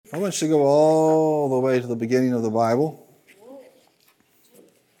I want you to go all the way to the beginning of the Bible.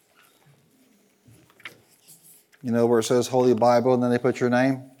 You know where it says Holy Bible and then they put your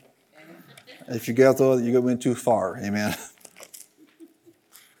name? If you get there, you went too far. Amen.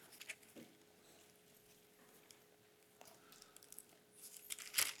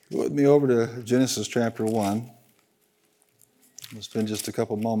 Go with me over to Genesis chapter 1. We'll spend just a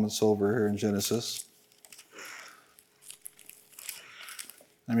couple moments over here in Genesis.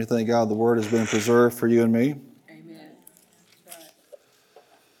 Let me thank God the Word has been preserved for you and me. Amen.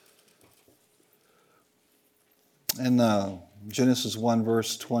 In Genesis 1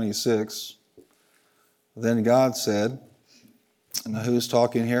 verse 26, then God said, and who's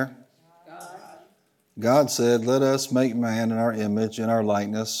talking here? God said, let us make man in our image, in our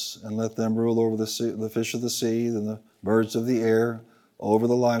likeness, and let them rule over the fish of the sea, and the birds of the air, over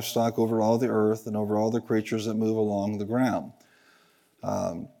the livestock, over all the earth, and over all the creatures that move along the ground.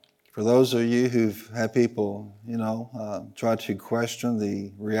 For those of you who've had people, try to question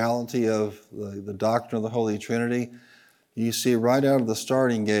the reality of the doctrine of the Holy Trinity, you see right out of the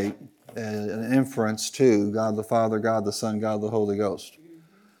starting gate an inference to God the Father, God the Son, God the Holy Ghost.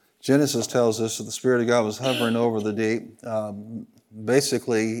 Genesis tells us that the Spirit of God was hovering over the deep,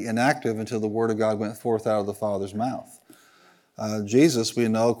 basically inactive until the Word of God went forth out of the Father's mouth. Jesus, we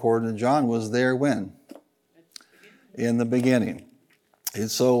know, according to John, was there when? In the beginning. And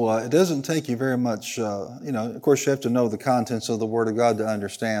so it doesn't take you very much, of course you have to know the contents of the Word of God to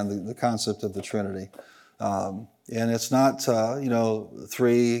understand the concept of the Trinity. And it's not,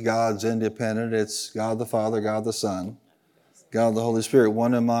 three gods independent. It's God the Father, God the Son, God the Holy Spirit,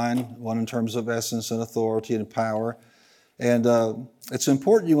 one in mind, one in terms of essence and authority and power. And it's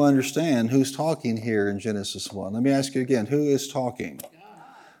important you understand who's talking here in Genesis 1. Let me ask you again, who is talking?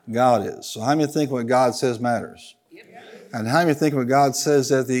 God is. So how many think what God says matters? And how many think what God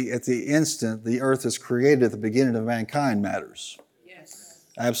says at the instant the earth is created at the beginning of mankind matters? Yes.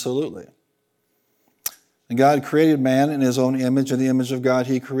 Absolutely. And God created man in His own image. In the image of God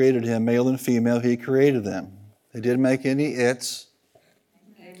He created him. Male and female He created them. He didn't make any its.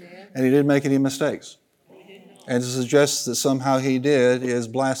 Amen. And He didn't make any mistakes. And to suggest that somehow He did is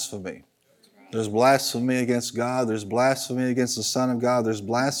blasphemy. There's blasphemy against God. There's blasphemy against the Son of God. There's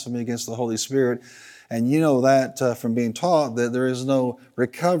blasphemy against the Holy Spirit. And you know that from being taught that there is no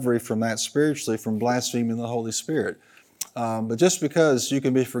recovery from that spiritually, from blaspheming the Holy Spirit. But just because you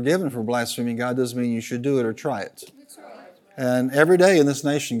can be forgiven for blaspheming God doesn't mean you should do it or try it. And every day in this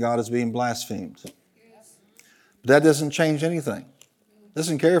nation, God is being blasphemed. But that doesn't change anything.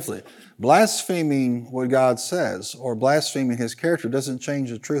 Listen carefully. Blaspheming what God says or blaspheming His character doesn't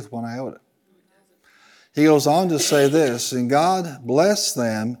change the truth one iota. He goes on to say this, and God blessed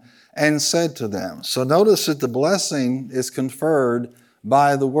them and said to them. So notice that the blessing is conferred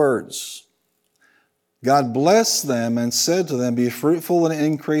by the words. God blessed them and said to them, be fruitful and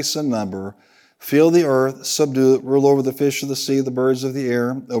increase in number, fill the earth, subdue it, rule over the fish of the sea, the birds of the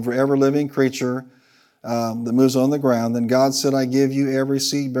air, over every living creature that moves on the ground. Then God said, I give you every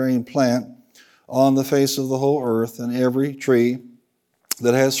seed-bearing plant on the face of the whole earth, and every tree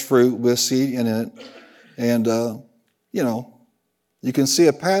that has fruit with seed in it. And, you can see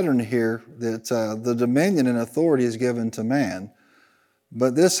a pattern here that the dominion and authority is given to man.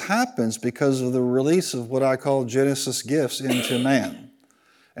 But this happens because of the release of what I call Genesis gifts into man.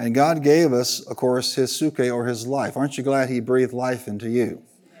 And God gave us, of course, His suke or His life. Aren't you glad He breathed life into you?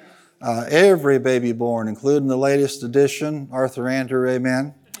 Every baby born, including the latest edition, Arthur Andrew,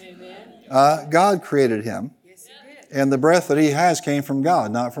 amen? Amen. God created him. Yes, He did. And the breath that he has came from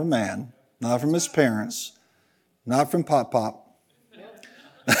God, not from man, not from his parents, not from Pop.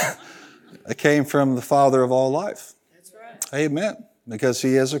 It came from the Father of all life. That's right. Amen. Because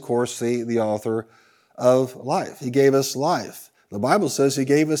He is, of course, the author of life. He gave us life. The Bible says He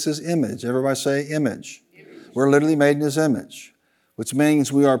gave us His image. Everybody say image. We're literally made in His image, which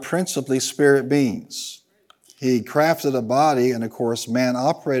means we are principally spirit beings. He crafted a body, and of course, man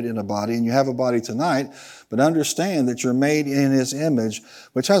operated in a body, and you have a body tonight, but understand that you're made in His image,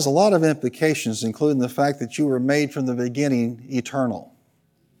 which has a lot of implications, including the fact that you were made from the beginning eternal.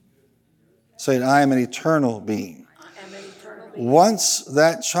 Say, I am an eternal being. I am an eternal being. Once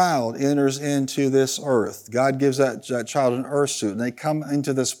that child enters into this earth, God gives that child an earth suit, and they come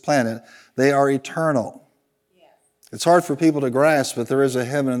into this planet, they are eternal. It's hard for people to grasp that there is a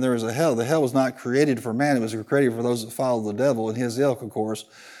heaven and there is a hell. The hell was not created for man. It was created for those that follow the devil and his ilk, of course.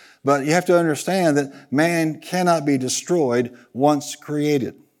 But you have to understand that man cannot be destroyed once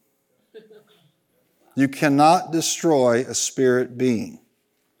created. You cannot destroy a spirit being.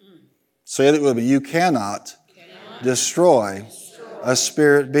 Say that with me. You cannot destroy a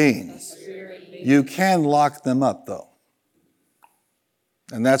spirit being. You can lock them up, though.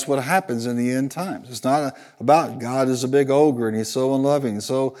 And that's what happens in the end times. It's not about God is a big ogre and he's so unloving,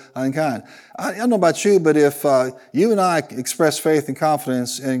 so unkind. I don't know about you, but if you and I express faith and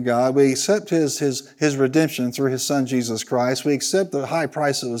confidence in God, we accept his redemption through his son Jesus Christ, we accept the high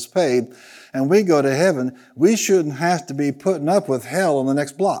price that was paid, and we go to heaven, we shouldn't have to be putting up with hell on the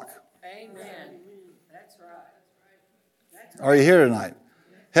next block. Amen. That's right. Are you here tonight?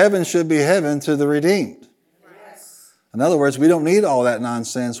 Heaven should be heaven to the redeemed. In other words, we don't need all that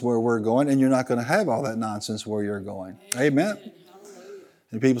nonsense where we're going, and you're not going to have all that nonsense where you're going. Amen.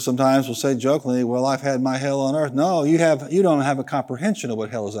 And people sometimes will say jokingly, well, I've had my hell on earth. No, you don't have a comprehension of what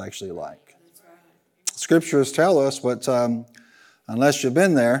hell is actually like. Scriptures tell us, but unless you've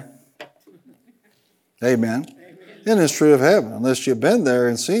been there, amen. And it's true of heaven. Unless you've been there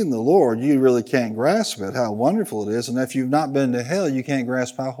and seen the Lord, you really can't grasp it, how wonderful it is. And if you've not been to hell, you can't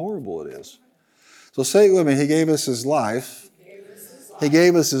grasp how horrible it is. So say it with me. He gave us his life. He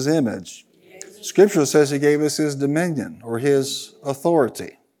gave us his image. Scripture says he gave us his dominion or his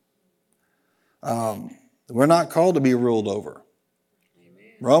authority. We're not called to be ruled over.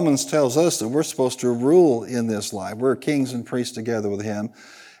 Romans tells us that we're supposed to rule in this life. We're kings and priests together with him.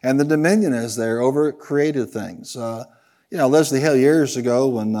 And the dominion is there over created things. Leslie Hale, years ago,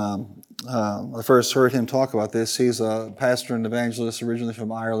 when I first heard him talk about this, he's a pastor and evangelist originally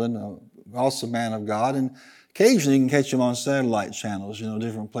from Ireland, also a man of God. And occasionally you can catch him on satellite channels,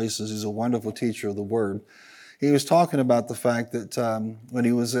 different places. He's a wonderful teacher of the Word. He was talking about the fact that when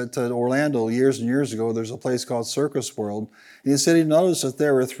he was at Orlando years and years ago, there's a place called Circus World. And he said he noticed that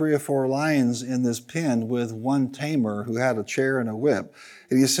there were 3 or 4 lions in this pen with one tamer who had a chair and a whip.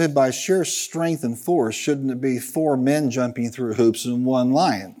 And he said by sheer strength and force, shouldn't it be 4 men jumping through hoops and 1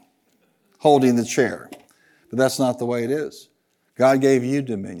 lion holding the chair? But that's not the way it is. God gave you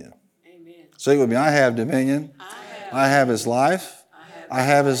dominion. Amen. Say it with me, I have dominion. I have his life. I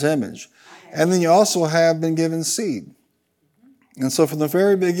have his image. And then you also have been given seed. And so from the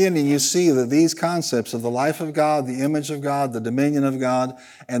very beginning, you see that these concepts of the life of God, the image of God, the dominion of God,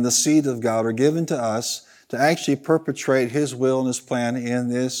 and the seed of God are given to us to actually perpetrate his will and his plan in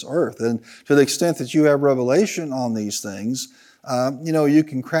this earth. And to the extent that you have revelation on these things, you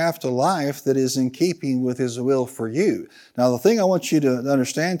can craft a life that is in keeping with his will for you. Now, the thing I want you to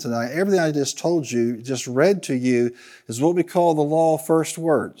understand tonight, everything I just told you, just read to you, is what we call the law of first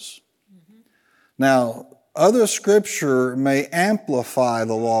words. Now, other scripture may amplify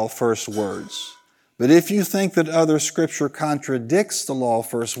the law of first words, but if you think that other scripture contradicts the law of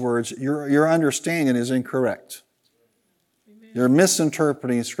first words, your understanding is incorrect. Amen. You're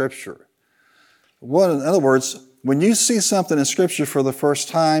misinterpreting scripture. In other words, when you see something in scripture for the first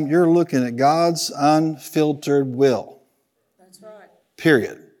time, you're looking at God's unfiltered will. That's right.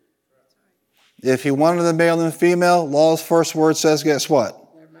 Period. If he wanted the male and female, law's first word says, guess what?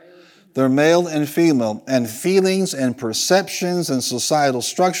 They're male and female, and feelings and perceptions and societal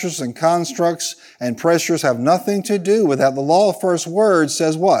structures and constructs and pressures have nothing to do with that. The law of first words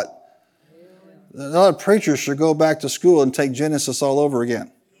says what? A lot of preachers should go back to school and take Genesis all over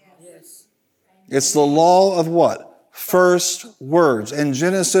again. Yes. It's the law of what? First words. And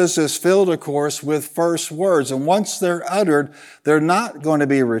Genesis is filled, of course, with first words. And once they're uttered, they're not going to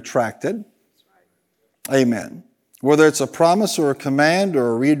be retracted. Amen. Whether it's a promise or a command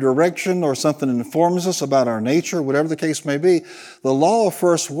or a redirection or something that informs us about our nature, whatever the case may be, the law of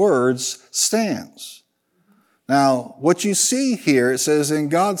first words stands. Now, what you see here, it says,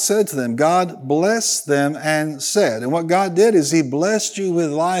 and God said to them, God blessed them and said. And what God did is he blessed you with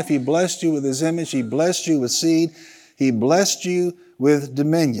life. He blessed you with his image. He blessed you with seed. He blessed you with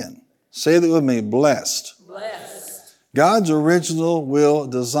dominion. Say that with me, blessed. Blessed. God's original will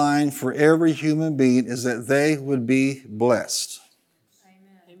designed for every human being is that they would be blessed.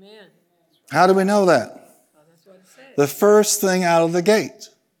 Amen. How do we know that? Well, that's what it says. The first thing out of the gate.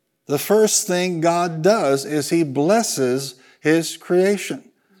 The first thing God does is he blesses his creation.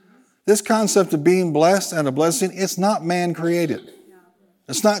 This concept of being blessed and a blessing, it's not man created.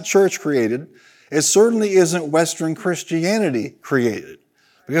 It's not church created. It certainly isn't Western Christianity created.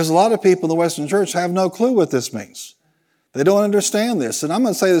 Because a lot of people in the Western church have no clue what this means. They don't understand this. And I'm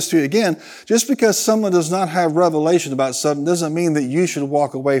going to say this to you again. Just because someone does not have revelation about something doesn't mean that you should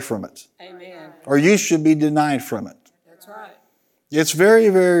walk away from it. Amen. Or you should be denied from it. That's right. It's very,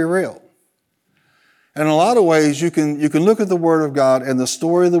 very real. And in a lot of ways, you can look at the Word of God and the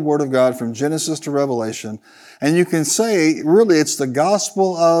story of the Word of God from Genesis to Revelation, and you can say, really, it's the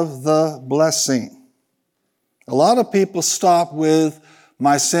gospel of the blessing. A lot of people stop with,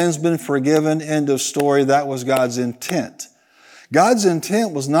 my sin's been forgiven, end of story. That was God's intent. God's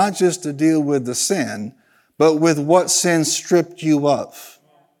intent was not just to deal with the sin, but with what sin stripped you of.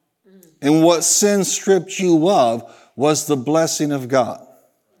 And what sin stripped you of was the blessing of God.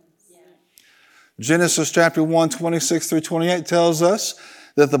 Genesis chapter 1, 26 through 28 tells us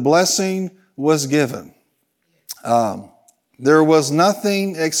that the blessing was given. There was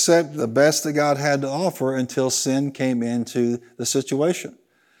nothing except the best that God had to offer until sin came into the situation.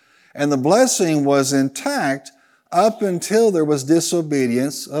 And the blessing was intact up until there was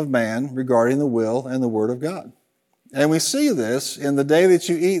disobedience of man regarding the will and the word of God. And we see this in the day that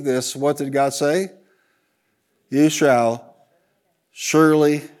you eat this. What did God say? You shall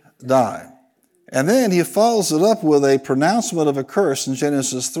surely die. And then he follows it up with a pronouncement of a curse in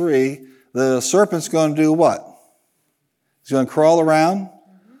Genesis 3. The serpent's going to do what? He's going to crawl around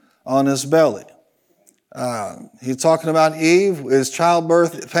on his belly. He's talking about Eve. Is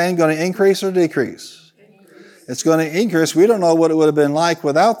childbirth pain going to increase or decrease? It's going to increase. We don't know what it would have been like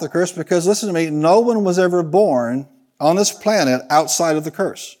without the curse because, listen to me, no one was ever born on this planet outside of the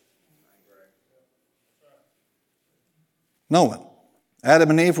curse. No one. Adam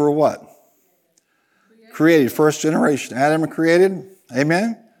and Eve were what? Created, first generation. Adam created,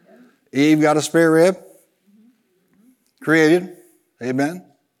 amen? Eve got a spare rib. Created, amen?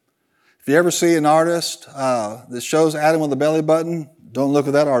 If you ever see an artist that shows Adam with a belly button, don't look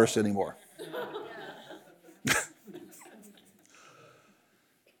at that artist anymore.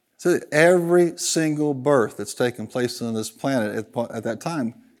 So every single birth that's taken place on this planet at that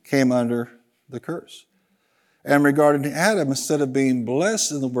time came under the curse. And regarding Adam, instead of being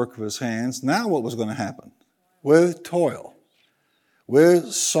blessed in the work of his hands, now what was going to happen? With toil,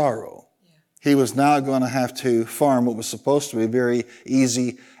 with sorrow, he was now going to have to farm what was supposed to be very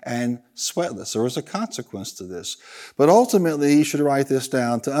easy and sweatless. There was a consequence to this. But ultimately, you should write this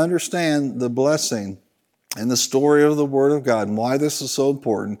down to understand the blessing and the story of the Word of God and why this is so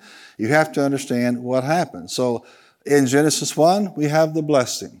important. You have to understand what happened. So in Genesis 1, we have the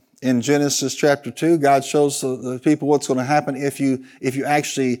blessing. In Genesis chapter 2, God shows the people what's going to happen if you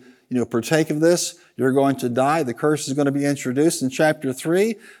actually partake of this. You're going to die. The curse is going to be introduced in chapter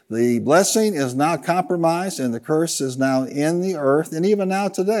 3. The blessing is now compromised and the curse is now in the earth. And even now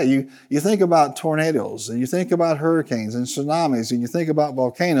today, you think about tornadoes and you think about hurricanes and tsunamis and you think about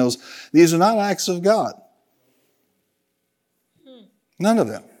volcanoes. These are not acts of God. None of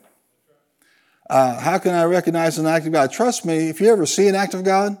them. How can I recognize an act of God? Trust me, if you ever see an act of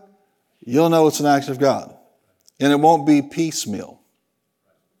God, you'll know it's an act of God. And it won't be piecemeal.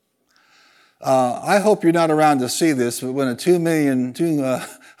 I hope you're not around to see this, but when a 200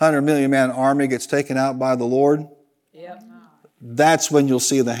 million man army gets taken out by the Lord, that's when you'll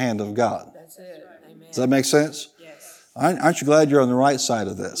see the hand of God. That's it. Amen. Does that make sense? Yes. Aren't you glad you're on the right side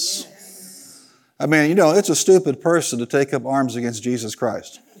of this? Yes. I mean, it's a stupid person to take up arms against Jesus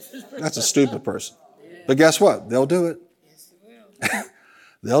Christ. That's a stupid person. But guess what? They'll do it. Yes, they will.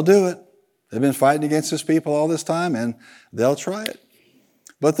 They'll do it. They've been fighting against his people all this time, and they'll try it.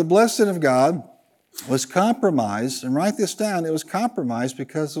 But the blessing of God was compromised, and write this down, it was compromised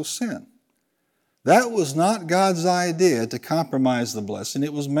because of sin. That was not God's idea to compromise the blessing.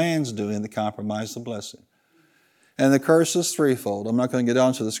 It was man's doing to compromise the blessing. And the curse is threefold. I'm not going to get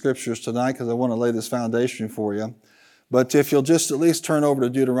on to the scriptures tonight because I want to lay this foundation for you. But if you'll just at least turn over to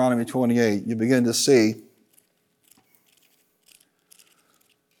Deuteronomy 28, you begin to see.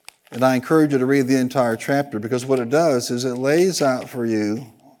 And I encourage you to read the entire chapter because what it does is it lays out for you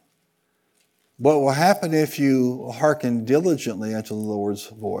what will happen if you hearken diligently unto the Lord's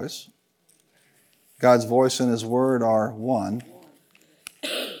voice. God's voice and His word are one.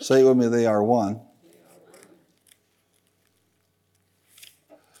 Say it with me, they are one.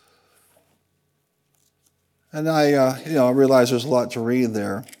 And I realize there's a lot to read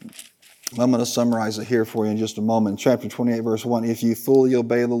there. I'm going to summarize it here for you in just a moment. Chapter 28, verse 1, if you fully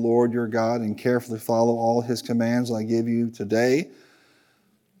obey the Lord your God and carefully follow all His commands I give you today,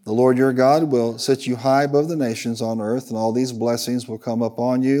 the Lord your God will set you high above the nations on earth, and all these blessings will come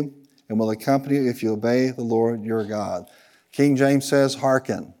upon you and will accompany you if you obey the Lord your God. King James says,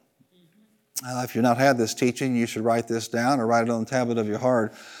 hearken. If you've not had this teaching, you should write this down or write it on the tablet of your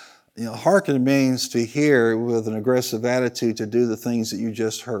heart. Hearken means to hear with an aggressive attitude to do the things that you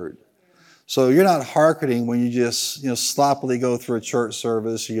just heard. So you're not hearkening when you just sloppily go through a church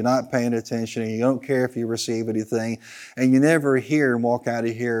service, you're not paying attention, and you don't care if you receive anything, and you never hear and walk out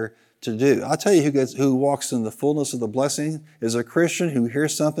of here to do. I'll tell you who walks in the fullness of the blessing is a Christian who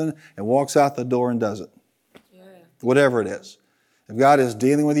hears something and walks out the door and does it. Yeah. Whatever it is. If God is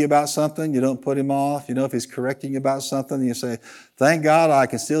dealing with you about something, you don't put Him off. If He's correcting you about something, you say, thank God I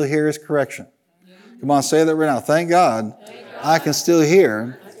can still hear His correction. Yeah. Come on, say that right now. Thank God I can still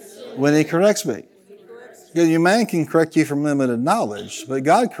hear when he corrects me. Because your man can correct you from limited knowledge, but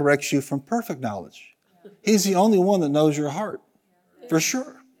God corrects you from perfect knowledge. He's the only one that knows your heart, for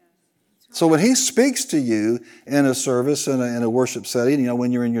sure. So when he speaks to you in a service, in a worship setting,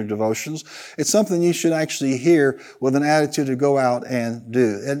 when you're in your devotions, it's something you should actually hear with an attitude to go out and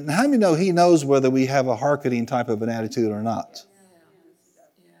do. And how many know he knows whether we have a hearkening type of an attitude or not?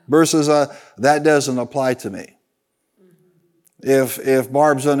 Versus, that doesn't apply to me. If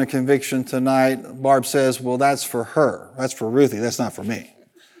Barb's under conviction tonight, Barb says, well, that's for her. That's for Ruthie. That's not for me.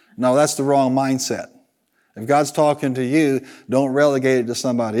 No, that's the wrong mindset. If God's talking to you, don't relegate it to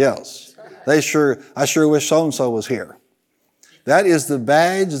somebody else. I sure wish so-and-so was here. That is the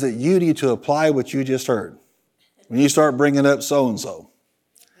badge that you need to apply what you just heard. When you start bringing up so-and-so.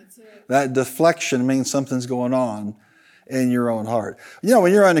 That deflection means something's going on in your own heart.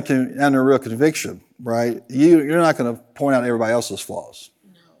 When you're under real conviction, right, you're not going to point out everybody else's flaws.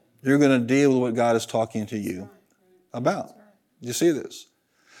 You're going to deal with what God is talking to you about. You see this?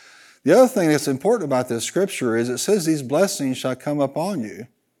 The other thing that's important about this scripture is it says these blessings shall come upon you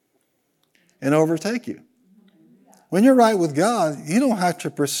and overtake you. When you're right with God, you don't have to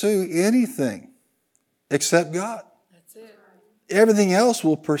pursue anything except God. That's it. Everything else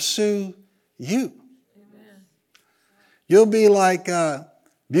will pursue you. Amen. You'll be like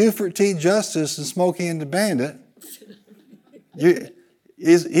Buford T. Justice and Smokey and the Bandit.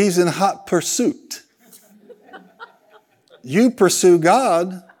 He's in hot pursuit. You pursue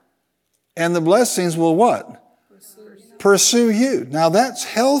God, and the blessings will what? Pursue you. Now that's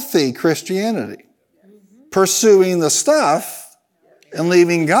healthy Christianity. Pursuing the stuff and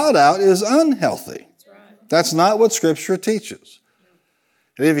leaving God out is unhealthy. That's not what Scripture teaches.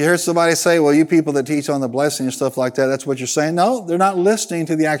 And if you hear somebody say, well, you people that teach on the blessing and stuff like that, that's what you're saying. No, they're not listening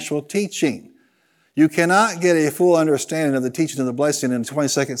to the actual teaching. You cannot get a full understanding of the teaching of the blessing in a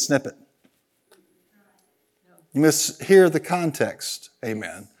 20-second snippet. You must hear the context.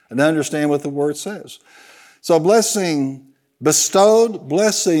 Amen. And understand what the Word says. So blessing bestowed,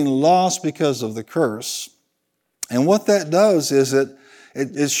 blessing lost because of the curse. And what that does is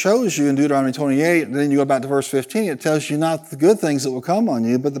it shows you in Deuteronomy 28, and then you go back to verse 15, it tells you not the good things that will come on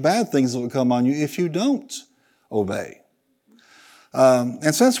you, but the bad things that will come on you if you don't obey.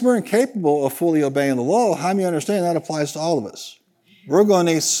 And since we're incapable of fully obeying the law, how many understand that applies to all of us? We're going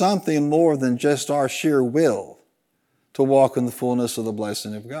to need something more than just our sheer will to walk in the fullness of the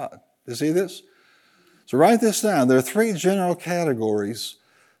blessing of God. You see this? So write this down. There are three general categories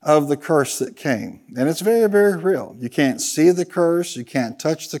of the curse that came. And it's very, very real. You can't see the curse. You can't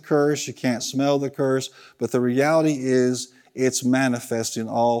touch the curse. You can't smell the curse. But the reality is it's manifesting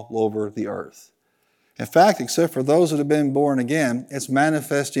all over the earth. In fact, except for those that have been born again, it's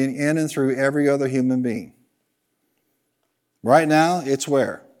manifesting in and through every other human being. Right now, it's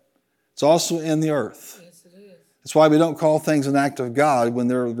where? It's also in the earth. Yes, it is. That's why we don't call things an act of God when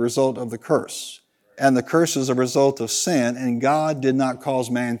they're a result of the curse. And the curse is a result of sin, and God did not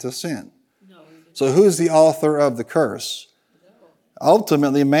cause man to sin. No, he didn't. So who's the author of the curse?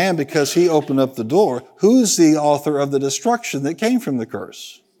 Ultimately, man, because he opened up the door. Who's the author of the destruction that came from the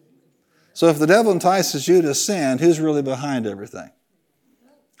curse? So if the devil entices you to sin, who's really behind everything?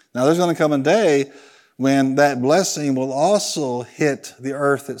 Now, there's going to come a day when that blessing will also hit the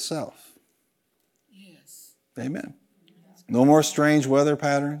earth itself. Yes. Amen. No more strange weather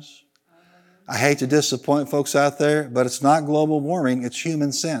patterns. I hate to disappoint folks out there, but it's not global warming, it's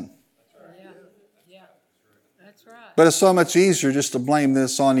human sin. Yeah. That's right. But it's so much easier just to blame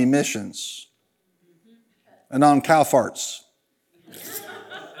this on emissions and on cow farts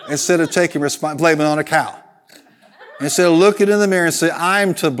instead of blaming it on a cow. Instead of looking in the mirror and say,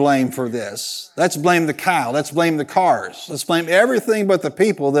 I'm to blame for this. Let's blame the cow. Let's blame the cars. Let's blame everything but the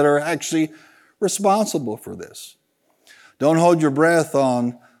people that are actually responsible for this. Don't hold your breath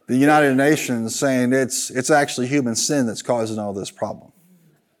on the United Nations saying it's actually human sin that's causing all this problem.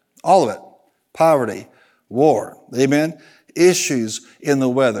 All of it. Poverty, war, amen? Issues in the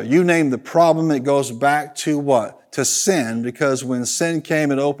weather. You name the problem, it goes back to what? To sin, because when sin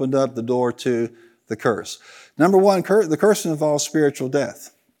came, it opened up the door to the curse. Number one, the curse involves spiritual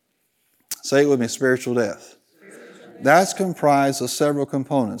death. Say it with me, spiritual death. That's comprised of several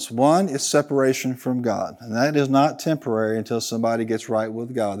components. One is separation from God, and that is not temporary until somebody gets right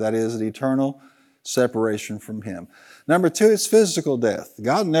with God. That is an eternal separation from Him. Number two, it's physical death.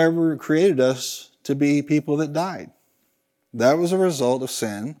 God never created us to be people that died. That was a result of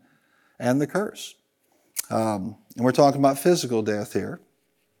sin and the curse. And we're talking about physical death here.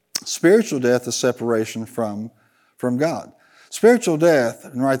 Spiritual death is separation from God. Spiritual death,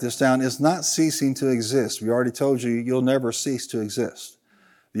 and write this down, is not ceasing to exist. We already told you you'll never cease to exist.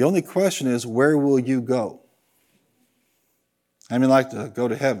 The only question is, where will you go? How many like to go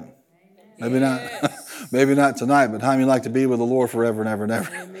to heaven? Maybe not. Maybe not tonight, but how many like to be with the Lord forever and ever and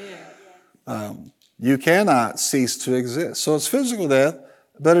ever? Amen. You cannot cease to exist. So it's physical death,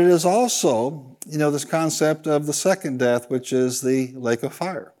 but it is also, this concept of the second death, which is the lake of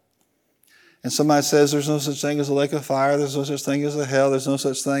fire. And somebody says there's no such thing as a lake of fire, there's no such thing as a hell, there's no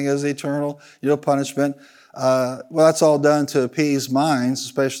such thing as eternal, punishment. Well, that's all done to appease minds,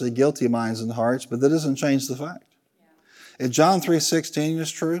 especially guilty minds and hearts, but that doesn't change the fact. If John 3:16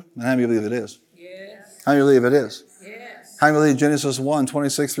 is true, and how many believe it is? Yes. How many believe it is? Yes. How many believe Genesis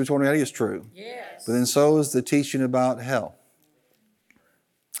 1:26 through 28 is true? Yes. But then so is the teaching about hell.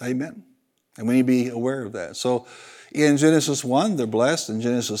 Amen. And we need to be aware of that. So in Genesis 1, they're blessed. In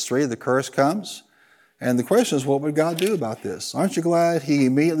Genesis 3, the curse comes. And the question is, what would God do about this? Aren't you glad he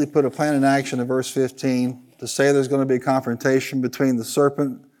immediately put a plan in action in verse 15 to say there's going to be a confrontation between the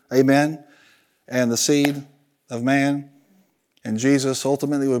serpent, amen, and the seed of man, and Jesus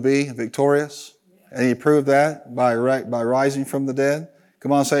ultimately would be victorious? And he proved that by rising from the dead.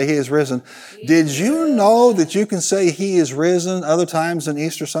 Come on, say he is risen. Did you know that you can say he is risen other times than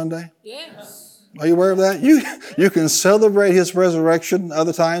Easter Sunday? Yes. Are you aware of that? You can celebrate his resurrection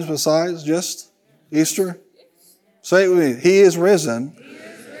other times besides just Easter. Say it with me. He is risen.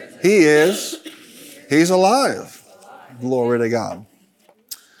 He's alive. Glory to God.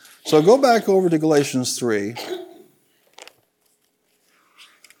 So go back over to Galatians 3.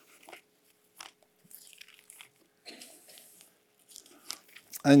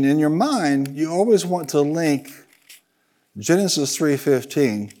 And in your mind, you always want to link Genesis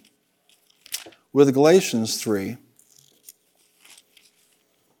 3:15 with Galatians 3.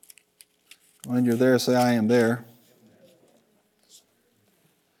 When you're there, say, I am there.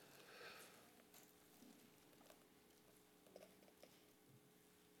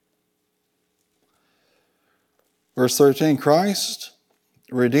 Verse 13, Christ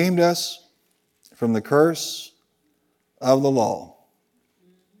redeemed us from the curse of the law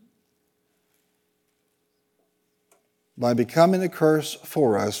by becoming a curse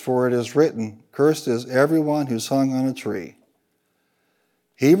for us, for it is written, cursed is everyone who's hung on a tree.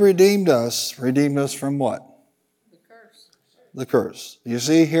 He redeemed us from what? The curse. The curse. You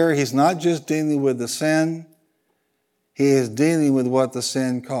see here, he's not just dealing with the sin, he is dealing with what the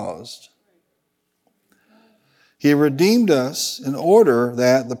sin caused. He redeemed us in order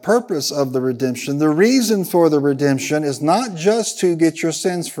that the purpose of the redemption, the reason for the redemption, is not just to get your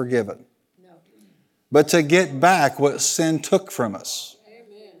sins forgiven, but to get back what sin took from us.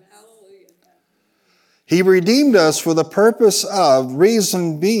 Amen. Hallelujah. He redeemed us for the purpose of,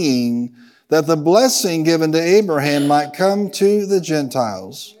 reason being, that the blessing given to Abraham might come to the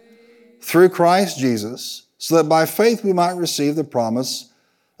Gentiles through Christ Jesus, so that by faith we might receive the promise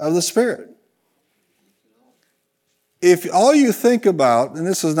of the Spirit. If all you think about, and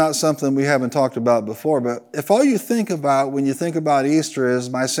this is not something we haven't talked about before, but if all you think about when you think about Easter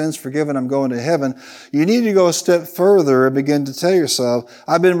is, my sins forgiven, I'm going to heaven, you need to go a step further and begin to tell yourself,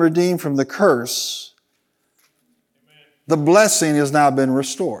 I've been redeemed from the curse. The blessing has now been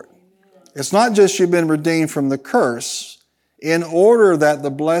restored. It's not just you've been redeemed from the curse, in order that the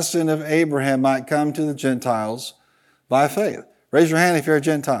blessing of Abraham might come to the Gentiles by faith. Raise your hand if you're a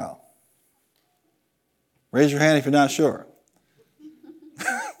Gentile. Raise your hand if you're not sure.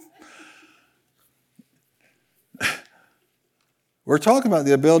 We're talking about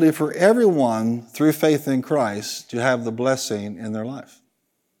the ability for everyone through faith in Christ to have the blessing in their life.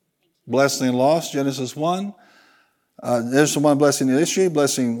 Blessing lost, Genesis 1. Genesis 1, blessing the issue.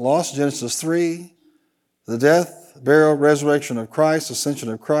 Blessing lost, Genesis 3. The death, burial, resurrection of Christ, ascension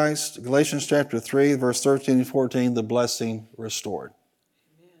of Christ. Galatians chapter 3, verse 13 and 14, the blessing restored.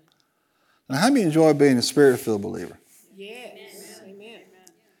 Now, how many enjoy being a Spirit-filled believer? Yes. Amen.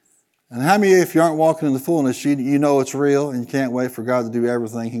 And how many, if you aren't walking in the fullness, you know it's real and you can't wait for God to do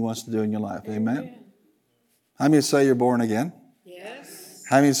everything He wants to do in your life? Amen? How many say you're born again? Yes.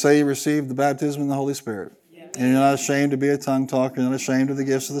 How many say you received the baptism in the Holy Spirit? Yes. And you're not ashamed to be a tongue talker, you're not ashamed of the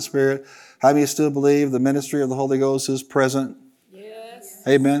gifts of the Spirit? How many still believe the ministry of the Holy Ghost is present? Yes.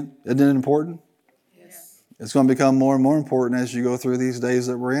 Amen? Isn't it important? Yes. It's going to become more and more important as you go through these days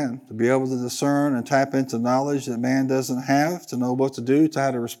that we're in, to be able to discern and tap into knowledge that man doesn't have, to know what to do, to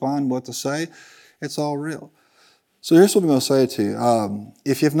how to respond, what to say. It's all real. So here's what I'm going to say to you.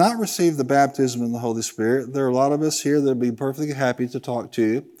 If you've not received the baptism in the Holy Spirit, there are a lot of us here that would be perfectly happy to talk to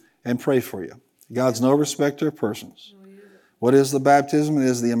you and pray for you. God's no respecter of persons. What is the baptism? It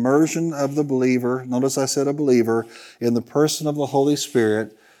is the immersion of the believer, notice I said a believer, in the person of the Holy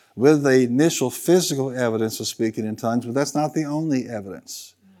Spirit with the initial physical evidence of speaking in tongues, but that's not the only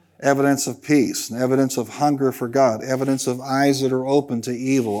evidence. Evidence of peace, evidence of hunger for God, evidence of eyes that are open to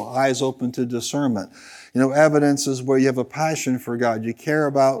evil, eyes open to discernment. Evidence is where you have a passion for God. You care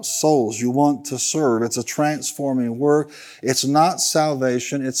about souls. You want to serve. It's a transforming work. It's not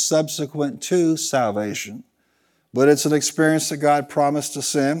salvation. It's subsequent to salvation. But it's an experience that God promised to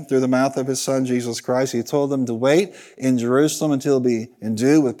send through the mouth of His Son, Jesus Christ. He told them to wait in Jerusalem until be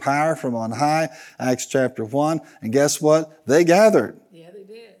endued with power from on high, Acts chapter 1. And guess what? They gathered. Yeah, they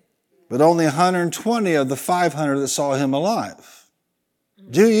did. But only 120 of the 500 that saw Him alive.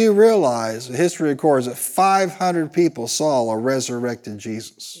 Do you realize, the history records that 500 people saw a resurrected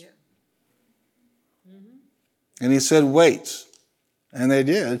Jesus? Yeah. And He said, wait. And they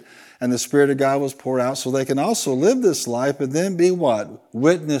did. And the Spirit of God was poured out so they can also live this life and then be what?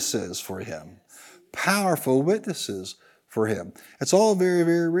 Witnesses for Him. Powerful witnesses for Him. It's all very,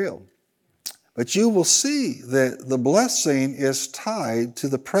 very real. But you will see that the blessing is tied to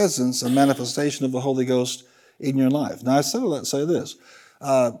the presence and manifestation of the Holy Ghost in your life. Now, I said, let's say this.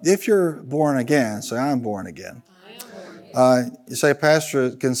 If you're born again, say, I'm born again. You say,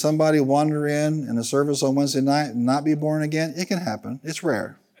 Pastor, can somebody wander in a service on Wednesday night and not be born again? It can happen. It's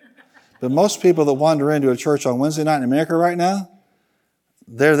rare. But most people that wander into a church on Wednesday night in America right now,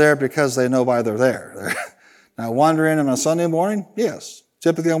 they're there because they know why they're there. Now, wander in on a Sunday morning, yes.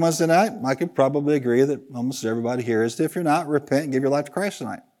 Typically on Wednesday night, I could probably agree that almost everybody here is. If you're not, repent and give your life to Christ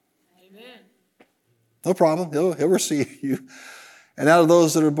tonight. Amen. No problem. He'll receive you. And out of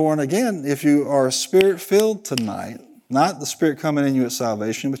those that are born again, if you are Spirit-filled tonight, not the Spirit coming in you at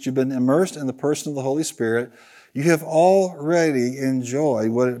salvation, but you've been immersed in the person of the Holy Spirit, you have already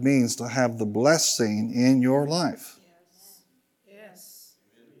enjoyed what it means to have the blessing in your life. Yes.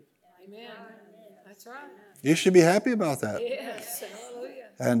 Amen. That's right. You should be happy about that. Yes. Hallelujah.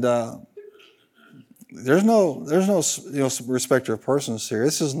 And there's no respecter of persons here.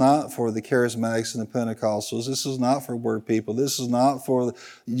 This is not for the charismatics and the Pentecostals. This is not for word people. This is not for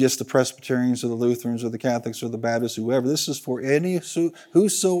just the Presbyterians or the Lutherans or the Catholics or the Baptists, whoever. This is for any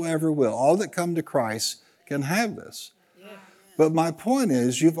whosoever will. All that come to Christ can have this. Yeah. But my point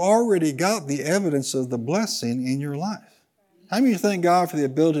is, you've already got the evidence of the blessing in your life. How many of you thank God for the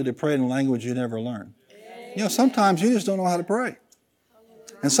ability to pray in a language you never learned? Sometimes you just don't know how to pray.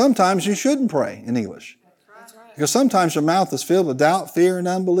 And sometimes you shouldn't pray in English. Because sometimes your mouth is filled with doubt, fear, and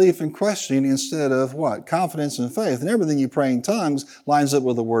unbelief and questioning instead of what? Confidence and faith. And everything you pray in tongues lines up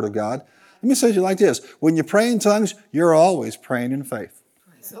with the Word of God. Let me say it to you like this. When you pray in tongues, you're always praying in faith.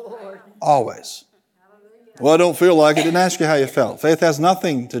 Praise the Lord. Always. Well, I don't feel like it. Didn't ask you how you felt. Faith has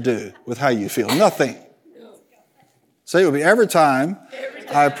nothing to do with how you feel. Nothing. Say it with me. Every time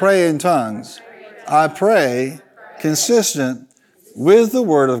I pray in tongues, I pray consistent with the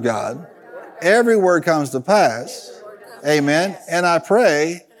Word of God. Every word comes to pass. Amen. And I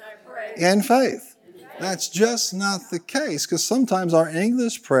pray in faith. That's just not the case, because sometimes our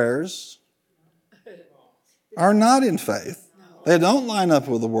English prayers are not in faith. They don't line up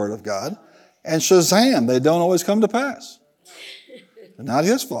with the Word of God. And shazam, they don't always come to pass. It's not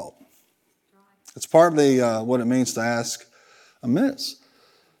His fault. It's partly what it means to ask amiss.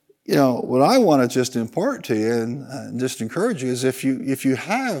 What I want to just impart to you and just encourage you is if you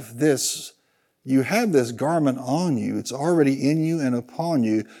have this garment on you, it's already in you and upon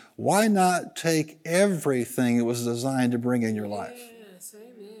you, why not take everything it was designed to bring in your life? Yes.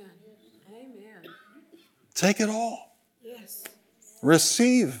 Amen. Amen. Take it all. Yes.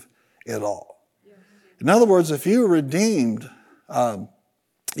 Receive it all. In other words, if you were redeemed, from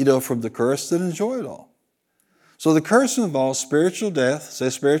the curse, then enjoy it all. So the curse involves spiritual death. Say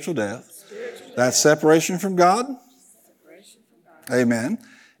spiritual death. That's separation from God. Amen.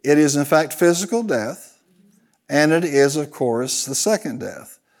 It is, in fact, physical death. And it is, of course, the second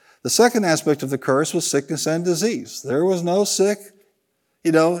death. The second aspect of the curse was sickness and disease. There was no sick,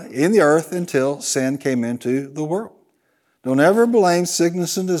 in the earth until sin came into the world. Don't ever blame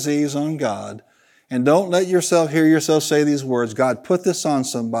sickness and disease on God. And don't let hear yourself say these words, God put this on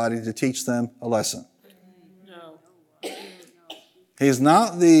somebody to teach them a lesson. He's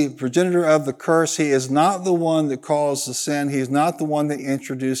not the progenitor of the curse. He is not the one that caused the sin. He is not the one that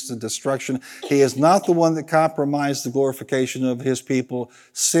introduced the destruction. He is not the one that compromised the glorification of His people.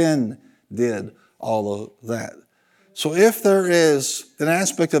 Sin did all of that. So if there is an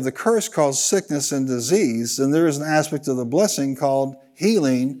aspect of the curse called sickness and disease, then there is an aspect of the blessing called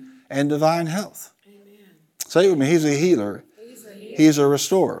healing and divine health. Amen. Say it with me. He's a healer. He's a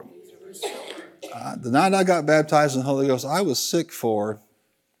restorer. the night I got baptized in the Holy Ghost, I was sick for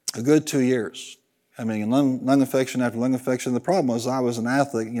a good 2 years. I mean, lung infection after lung infection. The problem was I was an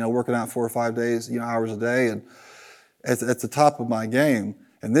athlete, working out 4 or 5 days, hours a day, and at the top of my game.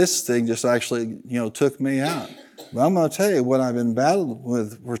 And this thing just actually, took me out. But I'm going to tell you, what I've been battling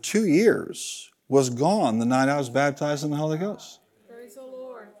with for 2 years was gone the night I was baptized in the Holy Ghost. Praise the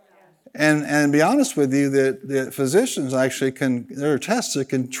Lord. And to be honest with you, the physicians actually there are tests that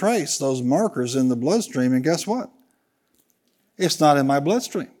can trace those markers in the bloodstream, and guess what? It's not in my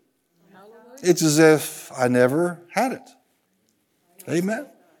bloodstream. It's as if I never had it. Amen.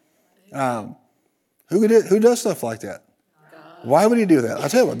 Who does stuff like that? Why would he do that? I'll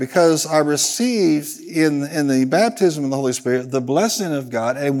tell you what, because I received in the baptism of the Holy Spirit the blessing of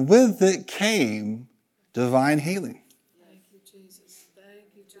God, and with it came divine healing. Thank you, Jesus. Thank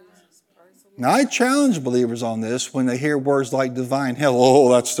you, Jesus. Praise the Lord. Now, I challenge believers on this when they hear words like divine health.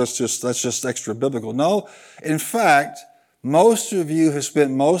 Oh, that's just extra biblical. No, in fact, most of you have spent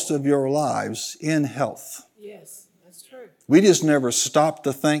most of your lives in health. Yes, that's true. We just never stopped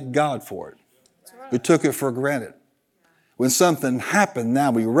to thank God for it. That's right. We took it for granted. When something happened, now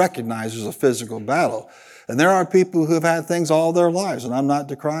we recognize there's a physical battle. And there are people who have had things all their lives, and I'm not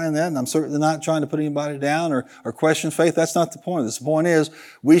decrying that, and I'm certainly not trying to put anybody down or question faith. That's not the point. The point is,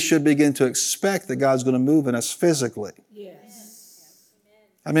 we should begin to expect that God's going to move in us physically. Yes.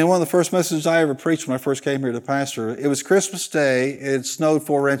 I mean, one of the first messages I ever preached when I first came here to pastor, it was Christmas Day. It snowed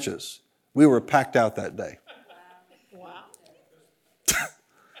 4 inches. We were packed out that day. Wow.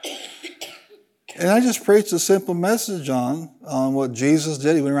 And I just preached a simple message on what Jesus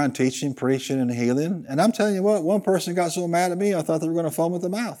did. He went around teaching, preaching, and healing. And I'm telling you what, one person got so mad at me, I thought they were going to foam at the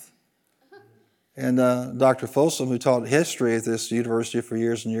mouth. And Dr. Folsom, who taught history at this university for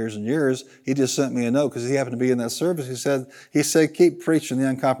years and years and years, he just sent me a note because he happened to be in that service. He said, keep preaching the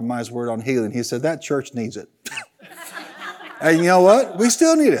uncompromised word on healing. He said, that church needs it. And you know what? We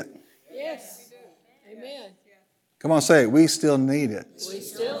still need it. Yes. Amen. Come on, say it. We still need it. We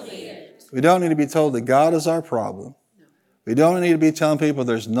still need it. We don't need to be told that God is our problem. We don't need to be telling people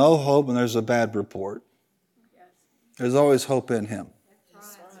there's no hope and there's a bad report. There's always hope in Him.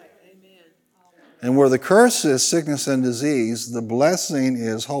 That's right. Amen. And where the curse is sickness and disease, the blessing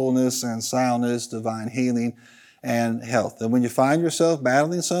is wholeness and soundness, divine healing, and health. And when you find yourself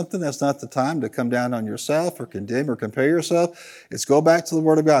battling something, that's not the time to come down on yourself or condemn or compare yourself. It's go back to the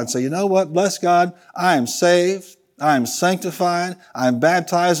Word of God and say, you know what? Bless God. I am saved. I am sanctified. I'm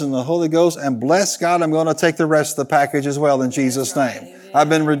baptized in the Holy Ghost. And bless God, I'm going to take the rest of the package as well in Jesus' name. Amen. I've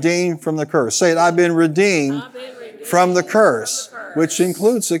been redeemed from the curse. Say it. I've been redeemed from the curse, which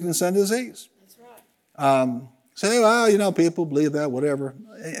includes sickness and disease. That's right. Say, well, people believe that, whatever.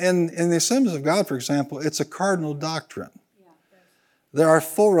 In the Assemblies of God, for example, it's a cardinal doctrine. There are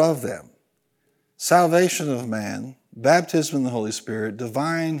 4 of them. Salvation of man, baptism in the Holy Spirit,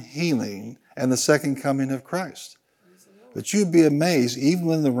 divine healing, and the second coming of Christ. But you'd be amazed, even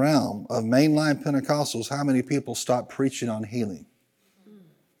in the realm of mainline Pentecostals, how many people stop preaching on healing.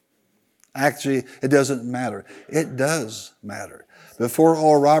 Actually, it doesn't matter. It does matter. Before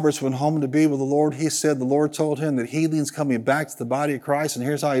Oral Roberts went home to be with the Lord, he said the Lord told him that healing's coming back to the body of Christ, and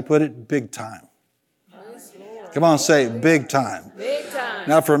here's how he put it, big time. Come on, say it, big time. Big time.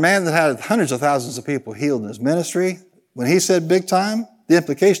 Now, for a man that had hundreds of thousands of people healed in his ministry, when he said big time, the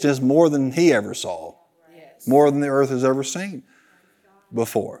implication is more than he ever saw. Yes. More than the earth has ever seen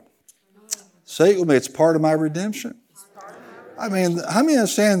before. Say it with me, it's part of my redemption. I mean, how many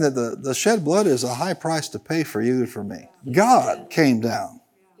understand that the shed blood is a high price to pay for you and for me? God came down.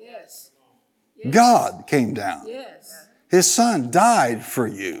 Yes. God came down. Yes. His Son died for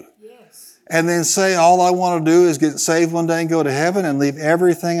you. Yes. And then say, all I want to do is get saved one day and go to heaven and leave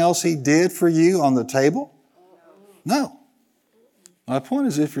everything else He did for you on the table? No. My point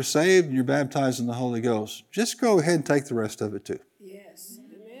is, if you're saved and you're baptized in the Holy Ghost, just go ahead and take the rest of it too. Yes.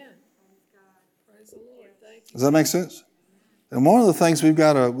 Amen. Praise the Lord. Thank you. Does that make sense? And one of the things we've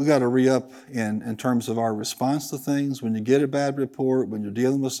got to re-up in terms of our response to things, when you get a bad report, when you're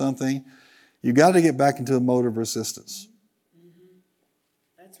dealing with something, you've got to get back into a mode of resistance.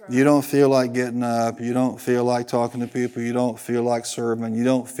 That's right. You don't feel like getting up. You don't feel like talking to people. You don't feel like serving. You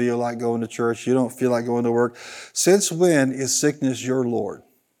don't feel like going to church. You don't feel like going to work. Since when is sickness your Lord?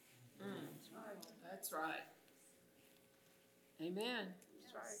 That's right. Amen.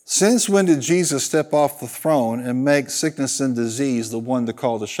 That's right. Since when did Jesus step off the throne and make sickness and disease the one to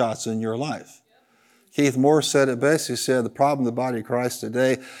call the shots in your life? Keith Moore said it best. He said, the problem of the body of Christ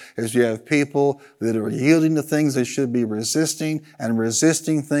today is you have people that are yielding to things they should be resisting and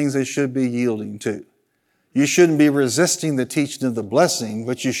resisting things they should be yielding to. You shouldn't be resisting the teaching of the blessing,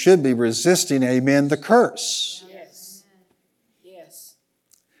 but you should be resisting, amen, the curse. Yes. Yes.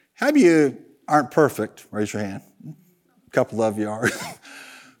 How many of you aren't perfect? Raise your hand. A couple of you are.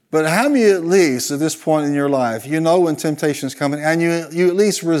 But how many at least at this point in your life, you know when temptation is coming and you at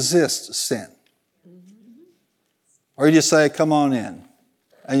least resist sin? Or you just say, come on in,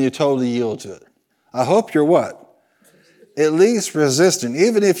 and you totally yield to it. I hope you're what? At least resisting.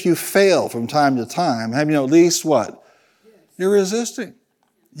 Even if you fail from time to time, have you know at least what? You're resisting.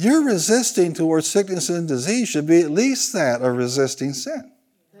 You're resisting towards sickness and disease should be at least that of resisting sin.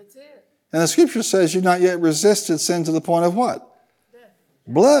 That's it. And the scripture says you've not yet resisted sin to the point of what?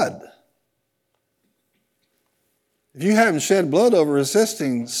 Blood. If you haven't shed blood over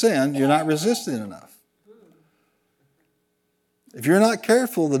resisting sin, you're not resisting enough. If you're not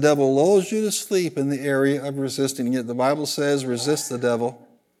careful, the devil lulls you to sleep in the area of resisting. And yet the Bible says resist the devil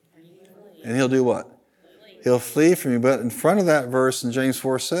and he'll do what? He'll flee from you. But in front of that verse in James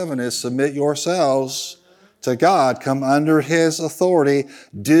 4:7 is submit yourselves to God. Come under his authority.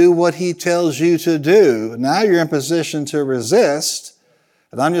 Do what he tells you to do. Now you're in position to resist.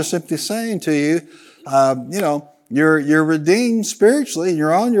 And I'm just simply saying to you, you're redeemed spiritually and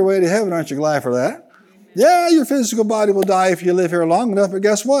you're on your way to heaven. Aren't you glad for that? Yeah, your physical body will die if you live here long enough, but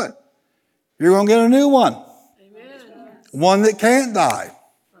guess what? You're going to get a new one. Amen. One that can't die.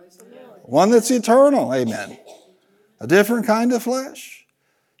 One that's eternal. Amen. A different kind of flesh.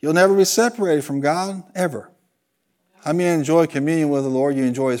 You'll never be separated from God, ever. I mean, enjoy communion with the Lord. You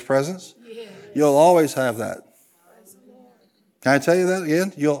enjoy his presence. You'll always have that. Can I tell you that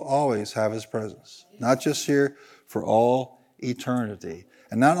again? You'll always have his presence. Not just here, for all eternity.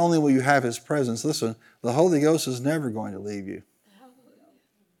 And not only will you have his presence, listen, the Holy Ghost is never going to leave you.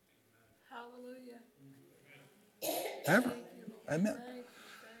 Hallelujah. Ever. Amen.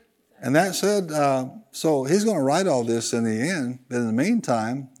 And that said, so he's going to write all this in the end. But in the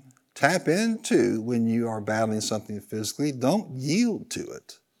meantime, tap into when you are battling something physically. Don't yield to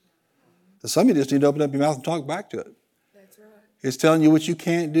it. Some of you just need to open up your mouth and talk back to it. That's right. It's telling you what you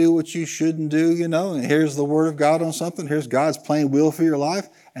can't do, what you shouldn't do, and here's the word of God on something. Here's God's plain will for your life.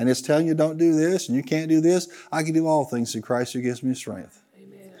 And it's telling you don't do this and you can't do this. I can do all things through Christ who gives me strength.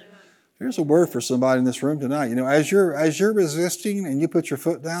 Amen. Here's a word for somebody in this room tonight. As you're resisting and you put your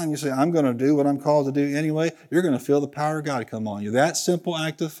foot down, you say, I'm going to do what I'm called to do anyway, you're going to feel the power of God come on you. That simple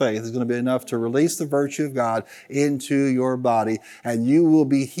act of faith is going to be enough to release the virtue of God into your body, and you will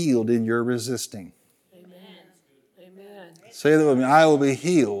be healed in your resisting. Amen. Say that with me. I will be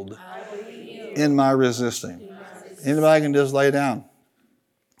healed in my resisting. Anybody can just lay down,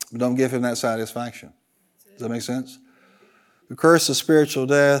 but don't give him that satisfaction. Does that make sense? The curse of spiritual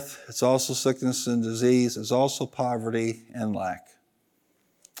death, it's also sickness and disease, it's also poverty and lack.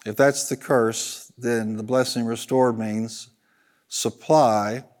 If that's the curse, then the blessing restored means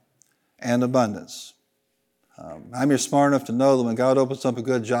supply and abundance. I'm smart enough to know that when God opens up a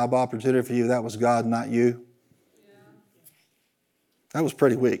good job opportunity for you, that was God, not you. That was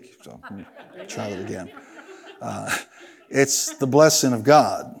pretty weak, so let me try that again. It's the blessing of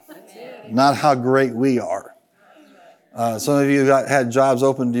God, not how great we are. Some of you had jobs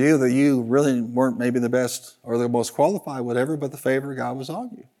open to you that you really weren't maybe the best or the most qualified, whatever, but the favor of God was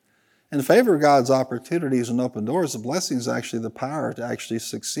on you. And the favor of God's opportunities and open doors, the blessing is actually the power to actually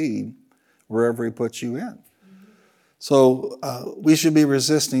succeed wherever he puts you in. So we should be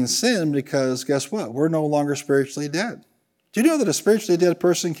resisting sin because guess what? We're no longer spiritually dead. Do you know that a spiritually dead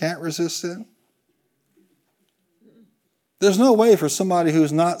person can't resist sin? There's no way for somebody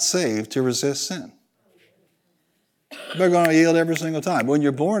who's not saved to resist sin. They're going to yield every single time. When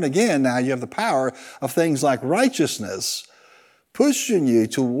you're born again, now you have the power of things like righteousness pushing you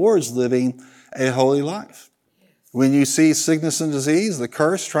towards living a holy life. When you see sickness and disease, the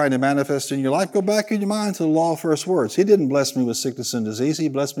curse trying to manifest in your life, go back in your mind to the law of first words. He didn't bless me with sickness and disease. He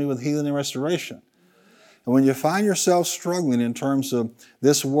blessed me with healing and restoration. And when you find yourself struggling in terms of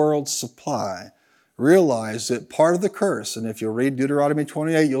this world's supply, realize that part of the curse, and if you read Deuteronomy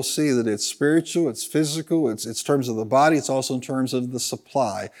 28, you'll see that it's spiritual, it's physical, it's in terms of the body, it's also in terms of the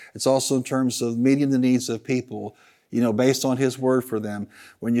supply. It's also in terms of meeting the needs of people, based on his word for them.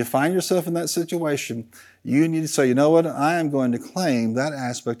 When you find yourself in that situation, you need to say, you know what, I am going to claim that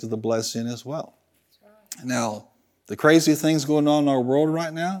aspect of the blessing as well. Now, the crazy things going on in our world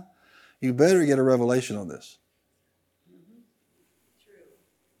right now, you better get a revelation on this.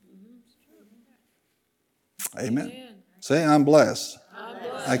 Amen. Say, I'm blessed.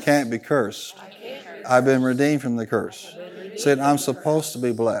 I can't be cursed. I've been redeemed from the curse. Say, I'm supposed to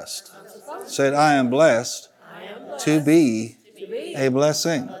be blessed. Say, I am blessed to be a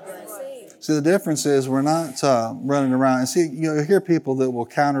blessing. See, the difference is we're not running around. And see, you hear people that will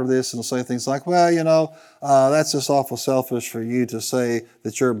counter this and will say things like, well, that's just awful selfish for you to say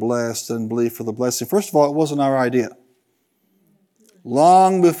that you're blessed and believe for the blessing. First of all, it wasn't our idea.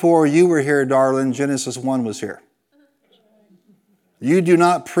 Long before you were here, darling, Genesis 1 was here. You do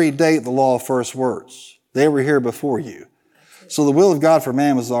not predate the law of first words. They were here before you. So the will of God for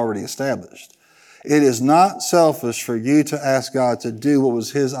man was already established. It is not selfish for you to ask God to do what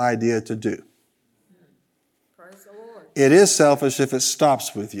was His idea to do. Praise the Lord. It is selfish if it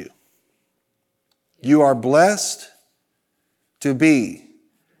stops with you. You are blessed to be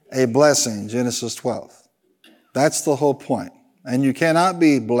a blessing, Genesis 12. That's the whole point. And you cannot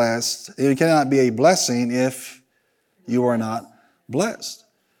be blessed, you cannot be a blessing if you are not blessed.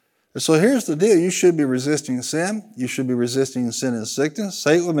 So here's the deal. You should be resisting sin. You should be resisting sin and sickness.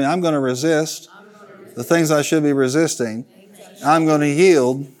 Say it with me. I'm going to resist the things I should be resisting. I'm going to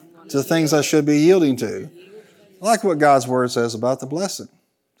yield to the things I should be yielding to. I like what God's Word says about the blessing.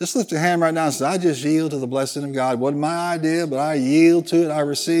 Just lift your hand right now and say, I just yield to the blessing of God. It wasn't my idea, but I yield to it. I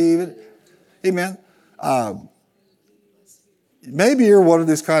receive it. Amen. Maybe you're one of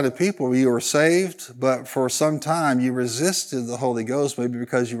these kind of people where you were saved, but for some time you resisted the Holy Ghost, maybe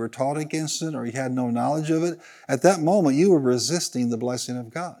because you were taught against it or you had no knowledge of it. At that moment, you were resisting the blessing of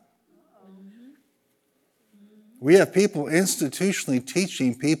God. We have people institutionally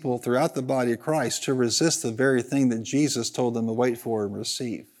teaching people throughout the body of Christ to resist the very thing that Jesus told them to wait for and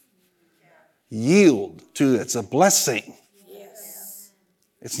receive. Yield to it. It's a blessing. Yes.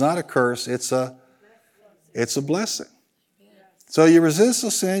 It's not a curse. It's a blessing. So you resist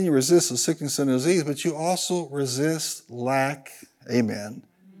the sin, you resist the sickness and disease, but you also resist lack, amen,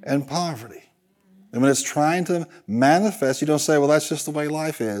 and poverty. And when it's trying to manifest, you don't say, well, that's just the way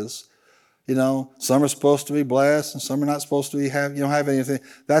life is. Some are supposed to be blessed and some are not supposed to be you don't have anything.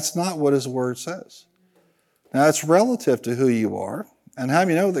 That's not what His Word says. Now, it's relative to who you are. And how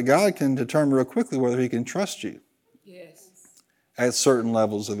do you know that God can determine real quickly whether He can trust you Yes. at certain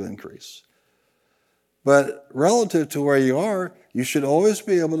levels of increase? But relative to where you are, you should always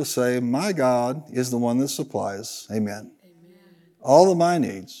be able to say, my God is the one that supplies, amen, all of my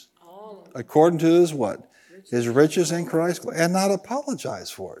needs, according to His what? His riches in Christ, and not apologize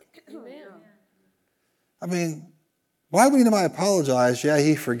for it. Amen. I mean, why would anybody apologize? Yeah,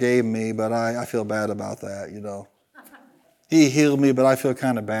 He forgave me, but I feel bad about that, He healed me, but I feel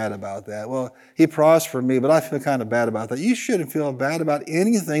kind of bad about that. Well, He prospered me, but I feel kind of bad about that. You shouldn't feel bad about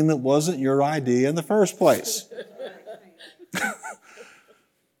anything that wasn't your idea in the first place.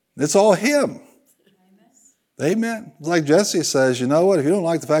 It's all Him. Amen. Like Jesse says, you know what? If you don't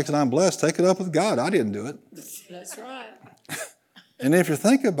like the fact that I'm blessed, take it up with God. I didn't do it. That's right. And if you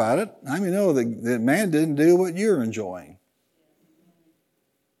think about it, that man didn't do what you're enjoying.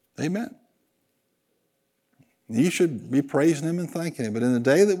 Amen. You should be praising Him and thanking Him. But in the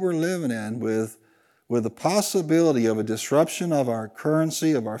day that we're living in, with the possibility of a disruption of our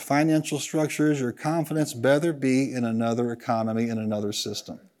currency, of our financial structures, your confidence better be in another economy, in another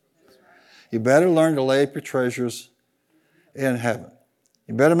system. You better learn to lay up your treasures in heaven.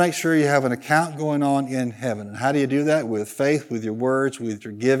 You better make sure you have an account going on in heaven. And how do you do that? With faith, with your words, with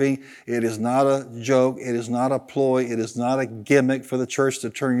your giving. It is not a joke. It is not a ploy. It is not a gimmick for the church to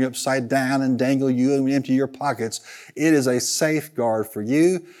turn you upside down and dangle you and empty your pockets. It is a safeguard for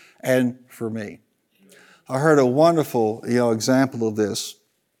you and for me. I heard a wonderful, example of this,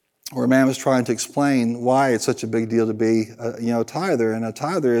 where a man was trying to explain why it's such a big deal to be, a tither. And a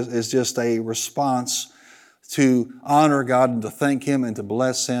tither is just a response to honor God and to thank Him and to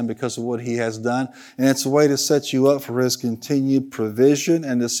bless Him because of what He has done. And it's a way to set you up for His continued provision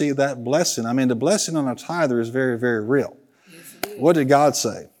and to see that blessing. The blessing on a tither is very, very real. Yes, what did God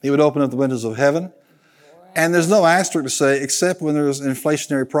say? He would open up the windows of heaven. And there's no asterisk to say, except when there's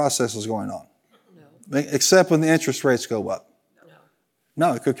inflationary processes going on. No. Except when the interest rates go up.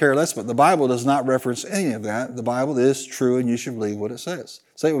 No, it could care less, but the Bible does not reference any of that. The Bible is true, and you should believe what it says.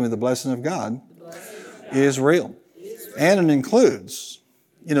 Say it with me, the blessing of God is real. And it includes,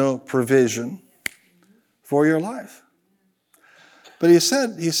 provision for your life. But he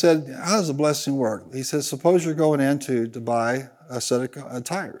said, how does the blessing work? He said, suppose you're going in to buy a set of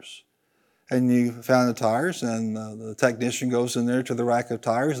tires. And you found the tires, and the technician goes in there to the rack of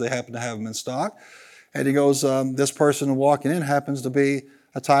tires. They happen to have them in stock. And he goes, this person walking in happens to be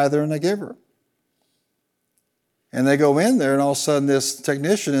a tither and a giver. And they go in there, and all of a sudden this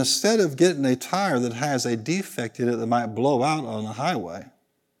technician, instead of getting a tire that has a defect in it that might blow out on the highway,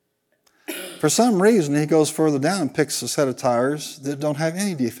 for some reason he goes further down and picks a set of tires that don't have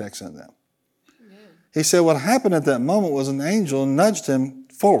any defects in them. Amen. He said what happened at that moment was an angel nudged him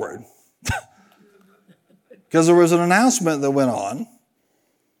forward. Because there was an announcement that went on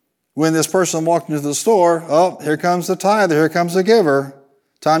when this person walked into the store. Oh, here comes the tither, here comes the giver.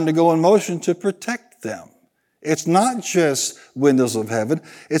 Time to go in motion to protect them. It's not just windows of heaven.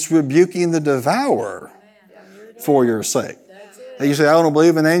 It's rebuking the devourer for your sake. And you say, I don't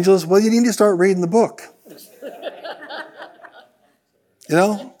believe in angels. Well, you need to start reading the book. You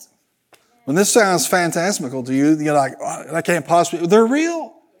know? When this sounds phantasmical to you, you're like, oh, I can't possibly. They're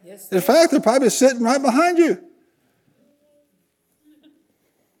real. In fact, they're probably sitting right behind you.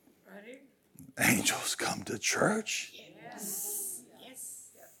 Angels come to church.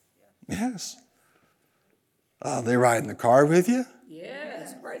 Yes. They ride in the car with you.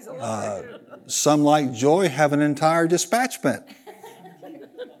 Yes, praise the Lord. Some, like Joy, have an entire dispatchment.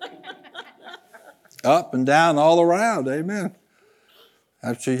 Up and down, all around. Amen.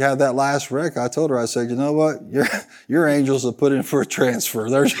 After you had that last wreck, I told her, I said, you know what? Your angels have put in for a transfer.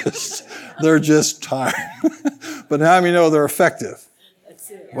 They're just tired. But now you know they're effective. That's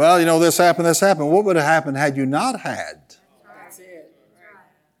it. Well, you know, this happened. What would have happened had you not had? That's it.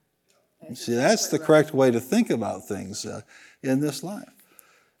 See, that's the correct way to think about things in this life.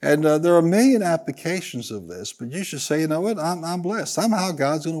 And there are a million applications of this, but you should say, you know what? I'm blessed. Somehow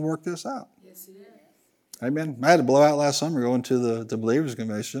God's going to work this out. Yes, He is. Amen. I had a blowout last summer going to the Believers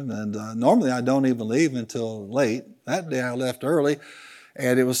Convention, and normally I don't even leave until late. That day I left early,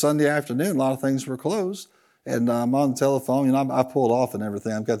 and it was Sunday afternoon. A lot of things were closed, and I'm on the telephone. You know, I pulled off and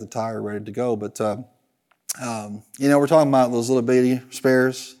everything. I've got the tire ready to go, but you know, we're talking about those little bitty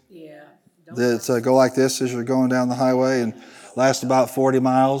spares Yeah. that go like this as you're going down the highway and last about 40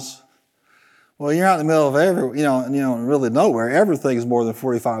 miles. Well, you're out in the middle of really nowhere. Everything's more than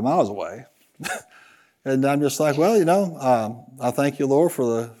 45 miles away. And I'm just like, well, you know, I thank you, Lord, for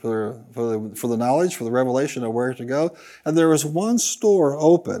the knowledge, for the revelation of where to go. And there was one store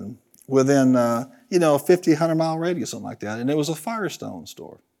open within, a 50, 100-mile radius, something like that. And it was a Firestone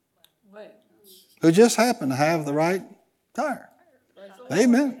store who just happened to have the right tire.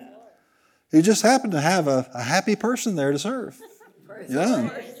 Amen. He just happened to have a happy person there to serve. Yeah.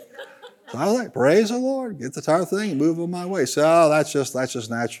 So I was like, praise the Lord, get the tire thing and move on my way. So that's just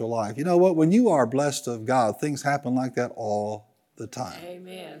natural life. You know what? When you are blessed of God, things happen like that all the time.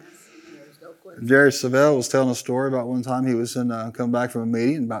 Amen. There's no question. Jerry Savelle was telling a story about one time he was coming back from a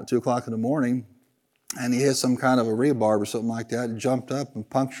meeting about 2 o'clock in the morning, and he hit some kind of a rebarb or something like that and jumped up and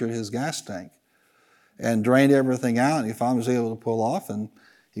punctured his gas tank and drained everything out. And he finally was able to pull off, and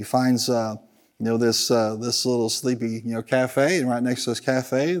he finds this little sleepy cafe, and right next to this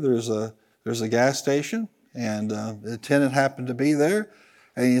cafe there's a gas station, and the tenant happened to be there,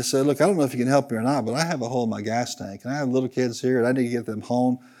 and he said, look, I don't know if you can help me or not, but I have a hole in my gas tank, and I have little kids here, and I need to get them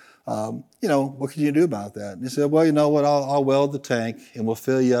home. What can you do about that? And he said, well, you know what, I'll weld the tank, and we'll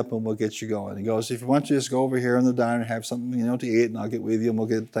fill you up, and we'll get you going. He goes, if you want to just go over here in the diner and have something to eat, and I'll get with you, and we'll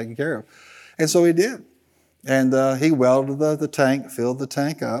get it taken care of. And so he did. And he welded the tank, filled the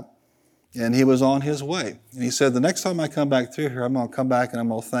tank up, and he was on his way. And he said, the next time I come back through here, I'm going to come back and I'm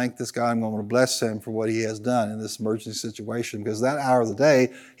going to thank this guy. I'm going to bless him for what he has done in this emergency situation, because that hour of the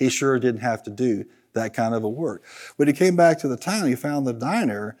day, he sure didn't have to do that kind of a work. When he came back to the town, he found the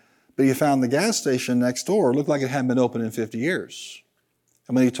diner, but he found the gas station next door. It looked like it hadn't been open in 50 years.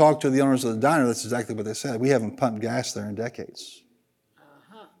 And when he talked to the owners of the diner, that's exactly what they said. We haven't pumped gas there in decades.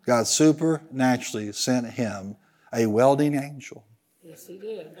 God supernaturally sent him a welding angel. Yes, He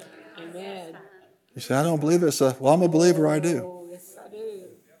did. Amen. You say, I don't believe it. So, well, I'm a believer, I do. Oh, yes, I do.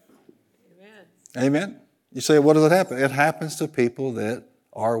 Amen. Amen. You say, what does it happen? It happens to people that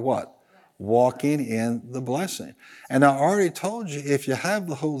are what? Walking in the blessing. And I already told you, if you have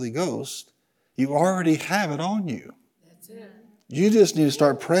the Holy Ghost, you already have it on you. That's it. You just need to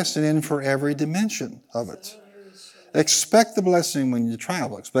start pressing in for every dimension of it. Expect the blessing when you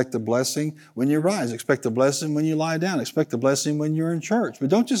travel. Expect the blessing when you rise. Expect the blessing when you lie down. Expect the blessing when you're in church. But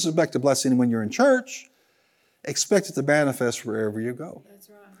don't just expect the blessing when you're in church. Expect it to manifest wherever you go. That's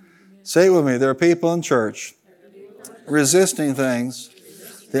right. Amen. Say it with me. There are people in church resisting things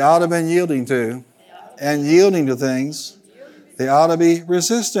they ought to have been yielding to, and yielding to things they ought to be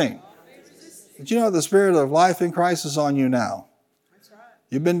resisting. But you know, the spirit of life in Christ is on you now.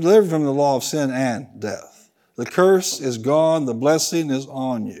 You've been delivered from the law of sin and death. The curse is gone. The blessing is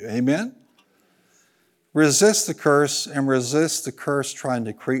on you. Amen? Resist the curse, and resist the curse trying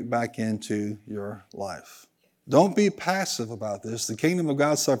to creep back into your life. Don't be passive about this. The kingdom of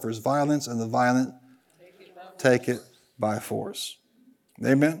God suffers violence, and the violent take it by force.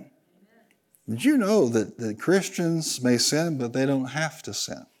 Amen? Did you know that Christians may sin, but they don't have to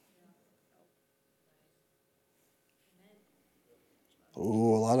sin?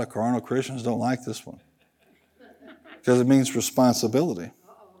 Oh, a lot of carnal Christians don't like this one. Because it means responsibility.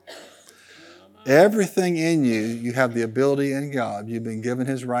 Everything in you, you have the ability in God. You've been given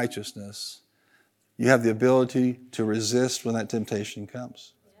His righteousness. You have the ability to resist when that temptation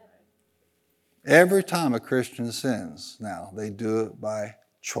comes. Every time a Christian sins, now, they do it by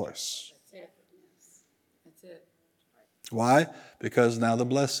choice. That's it. Why? Because now the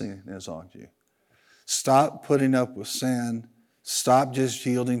blessing is on you. Stop putting up with sin. Stop just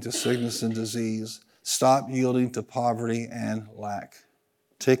yielding to sickness and disease. Stop yielding to poverty and lack.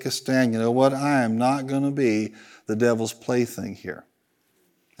 Take a stand. You know what? I am not going to be the devil's plaything here.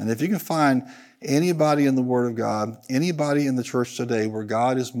 And if you can find anybody in the Word of God, anybody in the church today where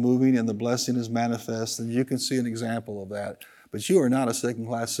God is moving and the blessing is manifest, then you can see an example of that. But you are not a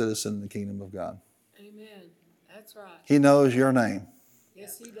second-class citizen in the kingdom of God. Amen. That's right. He knows your name.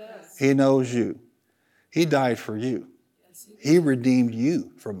 Yes, He does. He knows you. He died for you. Yes, He redeemed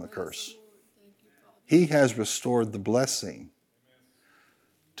you from the curse. Thank you, Father. He has restored the blessing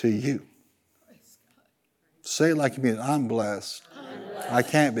to you. Praise God. Say it like you mean it. I'm blessed. I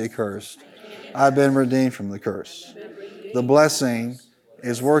can't be cursed. I've been redeemed from the curse. The blessing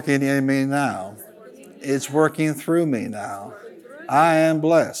is working in me now. It's working through me now. I am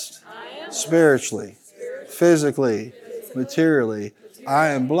blessed. Spiritually, physically, materially. I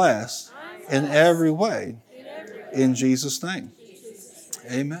am blessed in every way. In Jesus' name.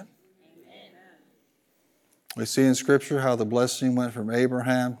 Amen. We see in Scripture how the blessing went from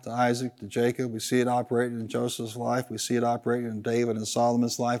Abraham to Isaac to Jacob. We see it operating in Joseph's life. We see it operating in David and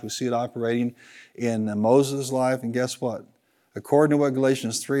Solomon's life. We see it operating in Moses' life. And guess what? According to what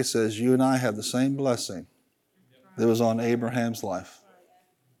Galatians 3 says, you and I have the same blessing that was on Abraham's life.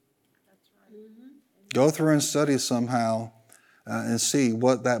 Go through and study somehow and see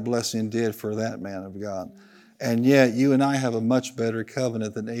what that blessing did for that man of God. And yet, you and I have a much better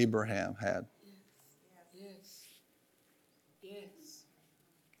covenant than Abraham had. Yes. Yes.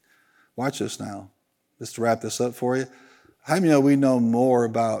 Watch this now. Just to wrap this up for you. How many know we know more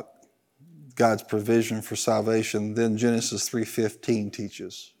about God's provision for salvation than Genesis 3:15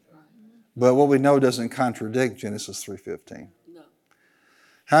 teaches? But what we know doesn't contradict Genesis 3:15. No.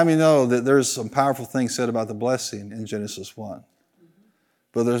 How many know that there's some powerful things said about the blessing in Genesis 1?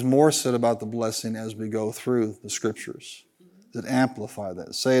 But there's more said about the blessing as we go through the Scriptures that amplify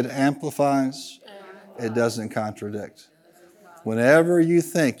that. Say it amplifies, it doesn't contradict. Whenever you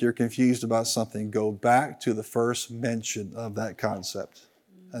think you're confused about something, go back to the first mention of that concept.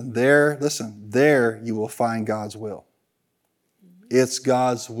 And there, listen, there you will find God's will. It's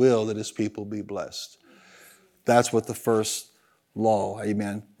God's will that His people be blessed. That's what the first law,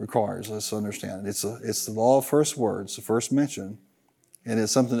 amen, requires. Let's understand. It's the law of first words, the first mention. And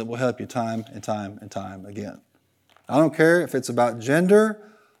it's something that will help you time and time and time again. I don't care if it's about gender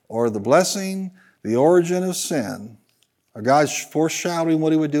or the blessing, the origin of sin, or God's foreshadowing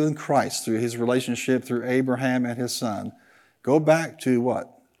what He would do in Christ through His relationship through Abraham and his son. Go back to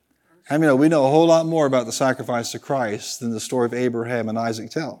what? How many know we know a whole lot more about the sacrifice of Christ than the story of Abraham and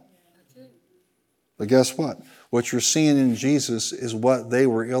Isaac tell? But guess what? What you're seeing in Jesus is what they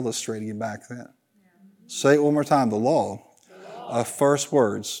were illustrating back then. Say it one more time. The law of first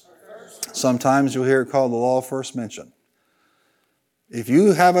words. Sometimes you'll hear it called the law of first mention. If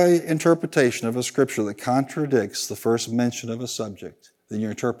you have an interpretation of a scripture that contradicts the first mention of a subject, then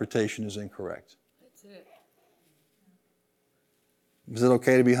your interpretation is incorrect. That's it. Is it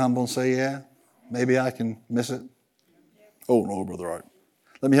okay to be humble and say, yeah, maybe I can miss it? Oh, no, Brother Art.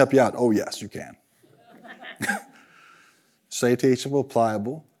 Let me help you out. Oh, yes, you can. Say teachable,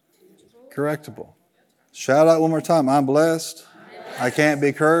 pliable, correctable. Shout out one more time. I'm blessed. I can't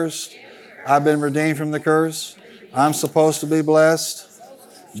be cursed. I've been redeemed from the curse. I'm supposed to be blessed.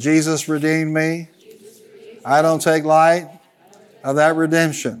 Jesus redeemed me. I don't take light of that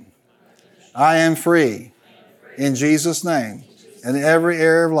redemption. I am free in Jesus' name in every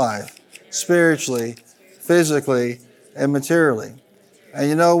area of life, spiritually, physically, and materially. And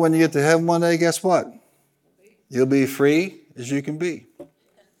you know, when you get to heaven one day, guess what? You'll be free as you can be.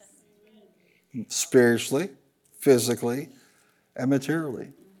 Spiritually, physically, and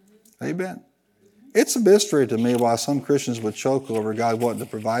materially. Amen. It's a mystery to me why some Christians would choke over God wanting to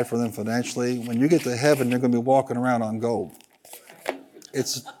provide for them financially. When you get to heaven, you're going to be walking around on gold.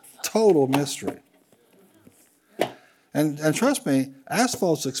 It's a total mystery. And trust me,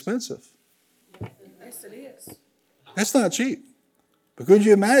 asphalt's expensive. Yes, it is. It's not cheap. But could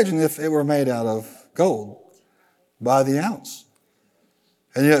you imagine if it were made out of gold by the ounce?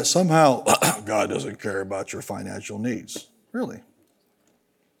 And yet somehow God doesn't care about your financial needs. Really?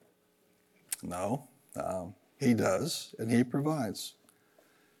 No. He does, and He provides.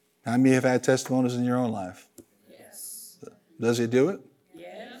 How many have had testimonies in your own life? Yes. Does he do it?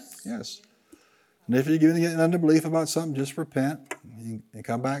 Yes. Yes. And if you're going to get an unbelief about something, just repent and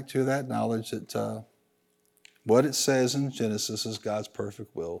come back to that knowledge that what it says in Genesis is God's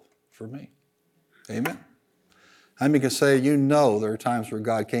perfect will for me. Amen. How many can say, you know, there are times where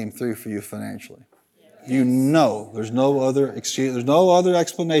God came through for you financially? Yes. You know, there's no other excuse, there's no other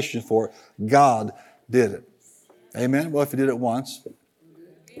explanation for it. God did it. Amen. Well, if he did it once,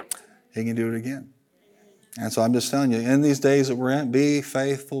 he can do it again. And so I'm just telling you, in these days that we're in, be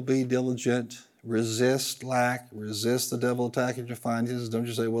faithful, be diligent, resist lack, resist the devil attacking your finances. Don't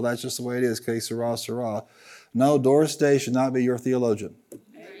just say, well, that's just the way it is, que sera, sera. No, Doris Day should not be your theologian.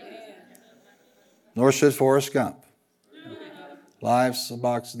 Amen. Nor should Forrest Gump. Life's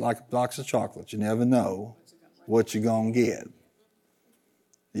like a box of chocolates. You never know what you're going to get.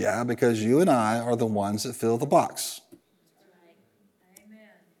 Yeah, because you and I are the ones that fill the box.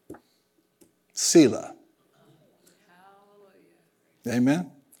 Amen. Selah.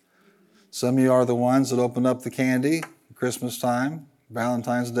 Amen. Some of you are the ones that open up the candy Christmas time,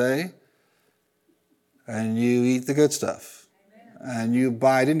 Valentine's Day, and you eat the good stuff. Amen. And you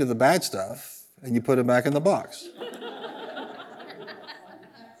bite into the bad stuff and you put it back in the box.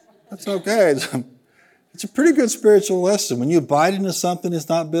 That's okay. It's a pretty good spiritual lesson. When you bite into something that's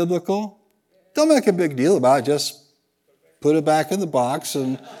not biblical, don't make a big deal about it. Just put it back in the box,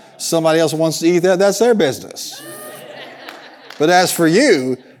 and somebody else wants to eat that, that's their business. But as for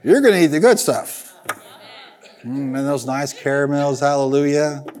you, you're going to eat the good stuff. And those nice caramels,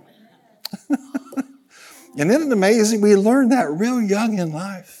 hallelujah. And isn't it amazing? We learn that real young in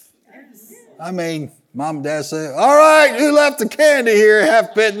life. I mean, mom and dad say, all right, who left the candy here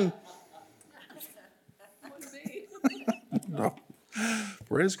half bitten? No.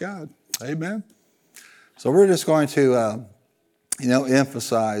 Praise God. Amen. So we're just going to,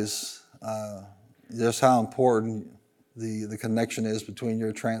 emphasize just how important the connection is between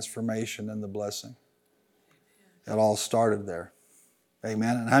your transformation and the blessing. It all started there.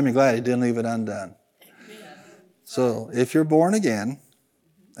 Amen. And I'm glad he didn't leave it undone. Amen. So if you're born again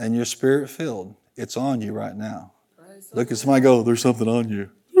and you're spirit filled, it's on you right now. Look at somebody and go, there's something on you.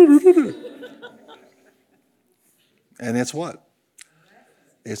 And it's what?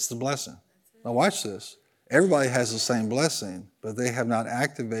 It's the blessing. Now watch this. Everybody has the same blessing, but they have not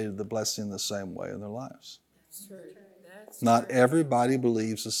activated the blessing the same way in their lives. That's true. Not everybody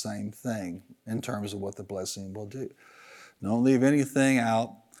believes the same thing in terms of what the blessing will do. Don't leave anything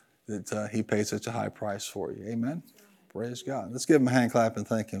out that he paid such a high price for you. Amen? Praise God. Let's give him a hand clap and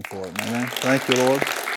thank him for it. Amen. Thank you, Lord.